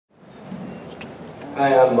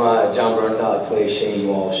Hi, I'm John Bernthal. I play Shane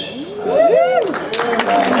Walsh.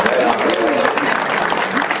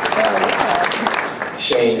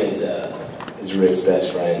 Shane is Rick's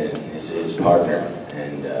best friend and is his partner,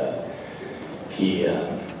 and he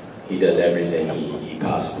does everything he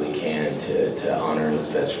possibly can to honor his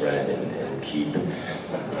best friend and keep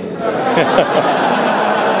his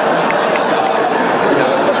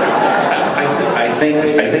I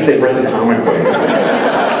think they've read the comic book.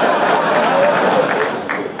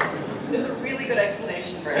 There's a really good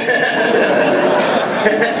explanation for it.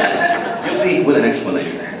 You'll lead with an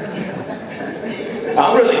explanation.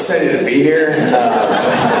 I'm really excited to be here,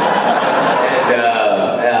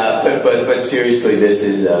 but seriously, this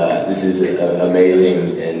is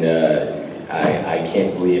amazing, and I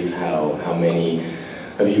can't believe how many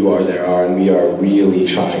of you there are, and we are really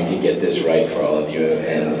trying to get this right for all of you.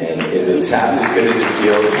 And if it's half as good as it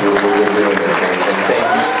feels, we're doing it. And thank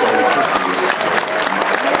you so much for your support.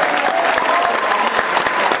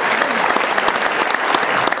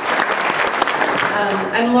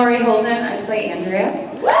 I'm Laurie Holden. I play Andrea.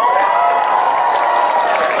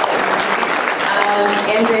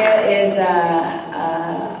 Andrea is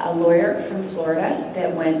a lawyer from Florida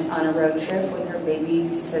that went on a road trip with her baby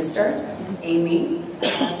sister, Amy,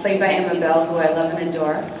 played by Emma Bell, who I love and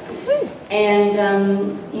adore. And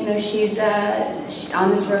you know, she's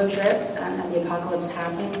on this road trip. The apocalypse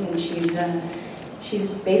happened, and she's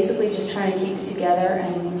basically just trying to keep it together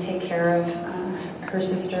and take care of her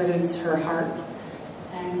sister, who's her heart.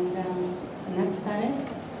 And that's about it.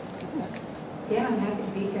 Yeah, I'm happy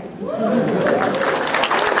to be here.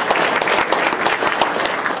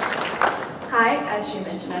 Hi, as she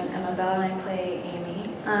mentioned, I'm Emma Bell and I play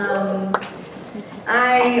Amy.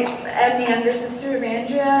 I am the younger sister of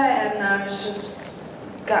Andrea, and I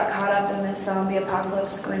got caught up in this zombie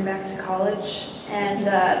apocalypse going back to college, and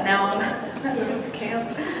now I'm at this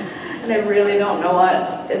camp, and I really don't know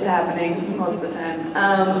what is happening most of the time.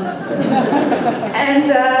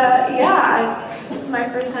 Yeah, this is my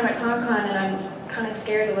first time at Comic-Con, and I'm kind of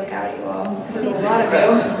scared to look out at you all, because there's a lot of you.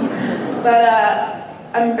 But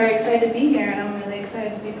I'm very excited to be here, and I'm really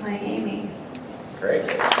excited to be playing Amy. Great.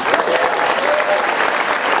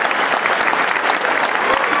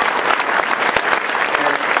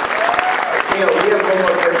 We have one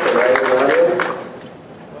more person, right, in the audience?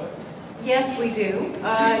 Yes, we do.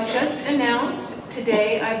 Just announced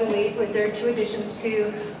today, I believe, that there are 2 additions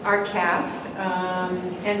to our cast,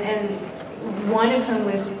 and one is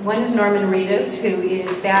Norman Reedus, who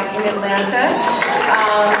is back in Atlanta.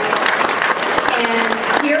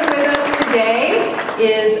 And here with us today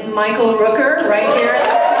is Michael Rooker, right here.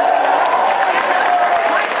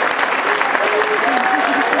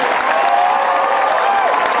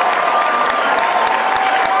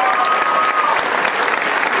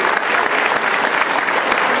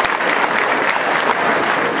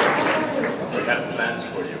 We have plans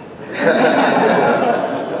for you.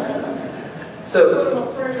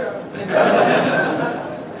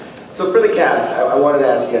 So for the cast, I wanted to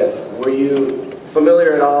ask you guys, were you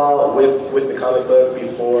familiar at all with the comic book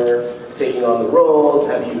before taking on the roles?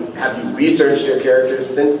 Have you researched your characters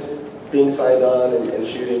since being signed on and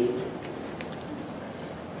shooting?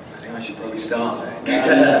 I think I should probably start.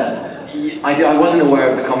 I wasn't aware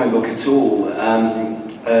of the comic book at all.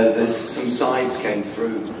 There's some sides came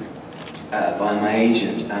through via my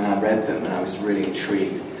agent, and I read them, and I was really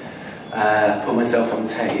intrigued. Put myself on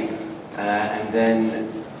tape, and then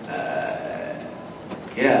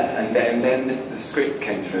and then the script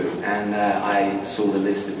came through, and I saw the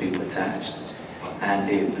list of people attached, and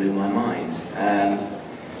it blew my mind.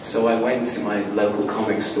 So I went to my local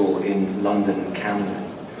comic store in London, Camden.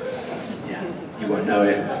 Yeah, you won't know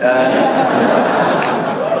it.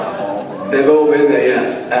 They've all been there,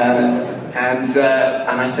 yeah. And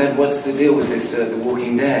I said, what's the deal with this, The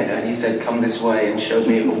Walking Dead? And he said, come this way, and showed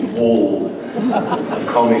me a wall of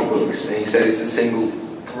comic books. And he said, it's the single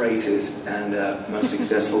greatest and most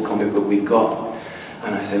successful comic book we've got.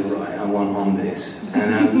 And I said, right, I want on this.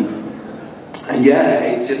 And yeah,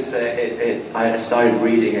 it just, I started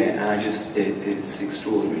reading it, and it's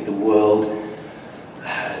extraordinary. The world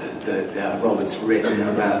that Robert's written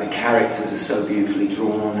about, the characters are so beautifully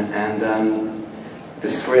drawn, and the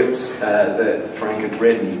script that Frank had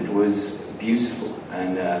written was beautiful,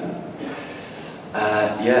 and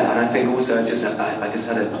yeah, and I think also I just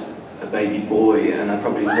had a baby boy, and I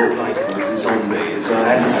probably looked like I was a zombie, so I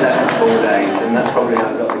hadn't slept for 4 days, and that's probably how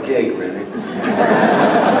I got the gig, really.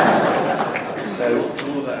 So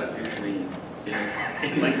all of that usually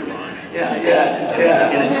in my garage. Yeah.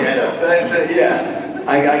 In a jet. Yeah.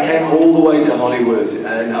 I came all the way to Hollywood,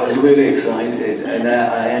 and I was really excited, and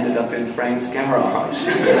I ended up in Frank's garage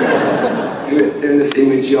doing the scene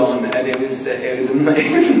with John, and it was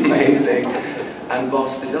amazing. And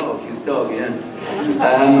Boss the dog, his dog, yeah.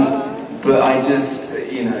 But I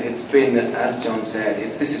just, you know, it's been, as John said,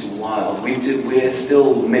 this is wild. We're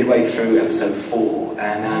still midway through episode 4,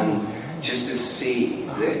 and just to see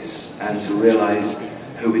this and to realise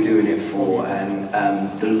who we're doing it for, and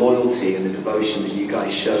the loyalty and the devotion that you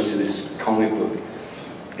guys show to this comic book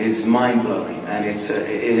is mind-blowing, and it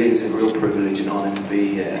is a real privilege and honour to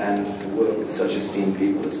be here and to work with such esteemed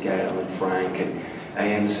people as Gail and Frank and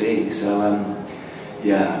AMC. So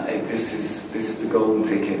yeah, this is the golden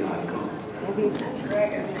ticket I've got.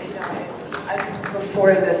 Greg,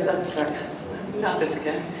 before this, I'm sorry, not this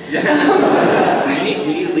again. You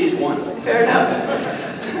need at least one. Fair enough.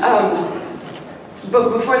 But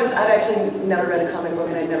before this, I'd actually never read a comic book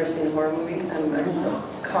and I'd never seen a horror movie. I'm a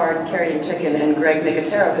card-carrying chicken, and Greg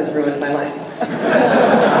Nicotero has ruined my life.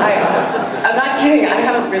 I'm not kidding. I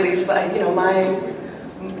haven't really, you know,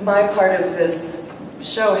 my part of this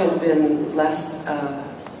show has been less,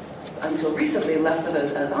 until recently, less of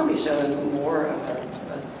a zombie show and more of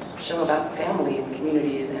a show about family and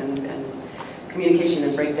community and communication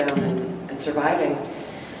and breakdown and surviving.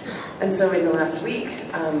 And so in the last week,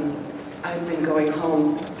 I've been going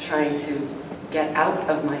home trying to get out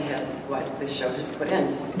of my head what this show has put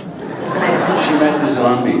in. She read the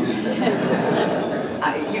zombies.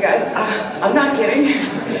 You guys, I'm not kidding.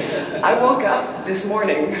 I woke up this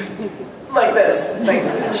morning like this, like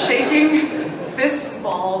shaking, fists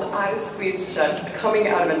balled, eyes squeezed shut, coming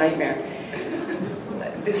out of a nightmare.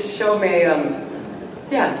 This show may,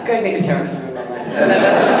 yeah, Greg Nicotero has ruined my life.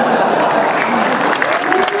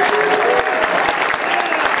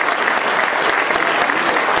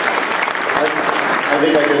 I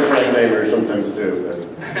think I get Frank Neighbor sometimes too.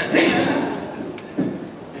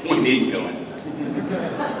 We need going.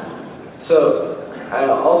 So, I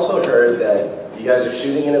also heard that you guys are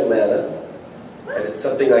shooting in Atlanta, and it's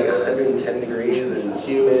something like 110 degrees and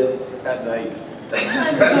humid at night.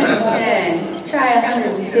 110. Try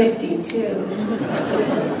 152.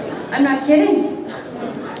 I'm not kidding.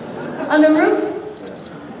 On the roof,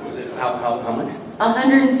 Was it how much?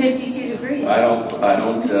 152 degrees. I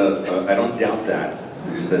don't doubt that.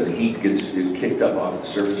 The heat gets kicked up off the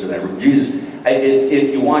surface of that roof. Jesus,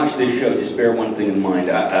 if you watch this show, just bear one thing in mind.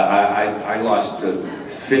 I lost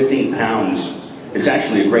 15 pounds. It's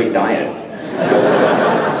actually a great diet.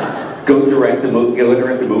 Go direct the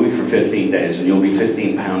movie for 15 days, and you'll be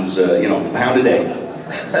 15 pounds. You know, a pound a day,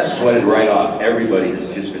 sweated right off. Everybody has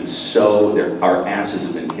just been our asses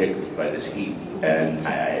have been kicked by this heat, and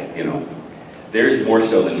you know, theirs more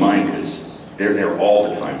so than mine because they're there all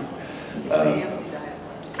the time.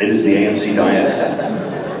 It is the AMC diet.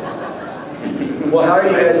 Well, how are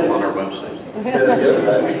you guys Available on our website.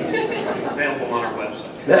 Available on our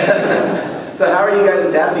website. So how are you guys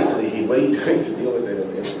adapting to the heat? What are you doing to deal with it?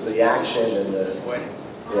 The action and the Sweat.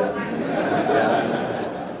 yeah.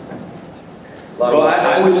 Well,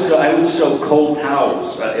 I would soak cold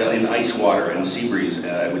towels in ice water and sea breeze.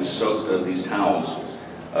 I would soak these towels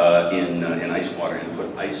in ice water and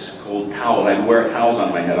put ice cold towel. I'd wear towels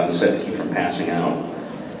on my head on the set to keep from passing out.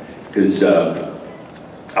 Because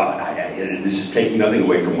this is taking nothing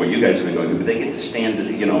away from what you guys have been going through, but they get to stand,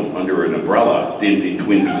 you know, under an umbrella in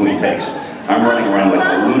between takes. I'm running around like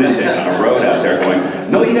a lunatic on a road out there going,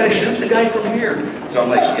 no, you gotta shoot the guy from here. So I'm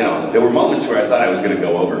like, you know, there were moments where I thought I was gonna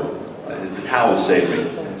go over. The towels saved me.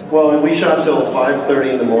 Well, and we shot till 5:30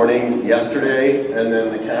 in the morning yesterday, and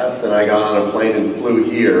then the cast and I got on a plane and flew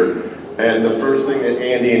here. And the first thing that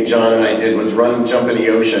Andy and John and I did was jump in the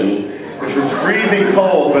ocean, which was freezing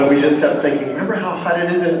cold, but we just kept thinking, remember how hot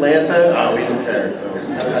it is in Atlanta? Oh, we didn't care. So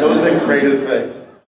that was the greatest thing.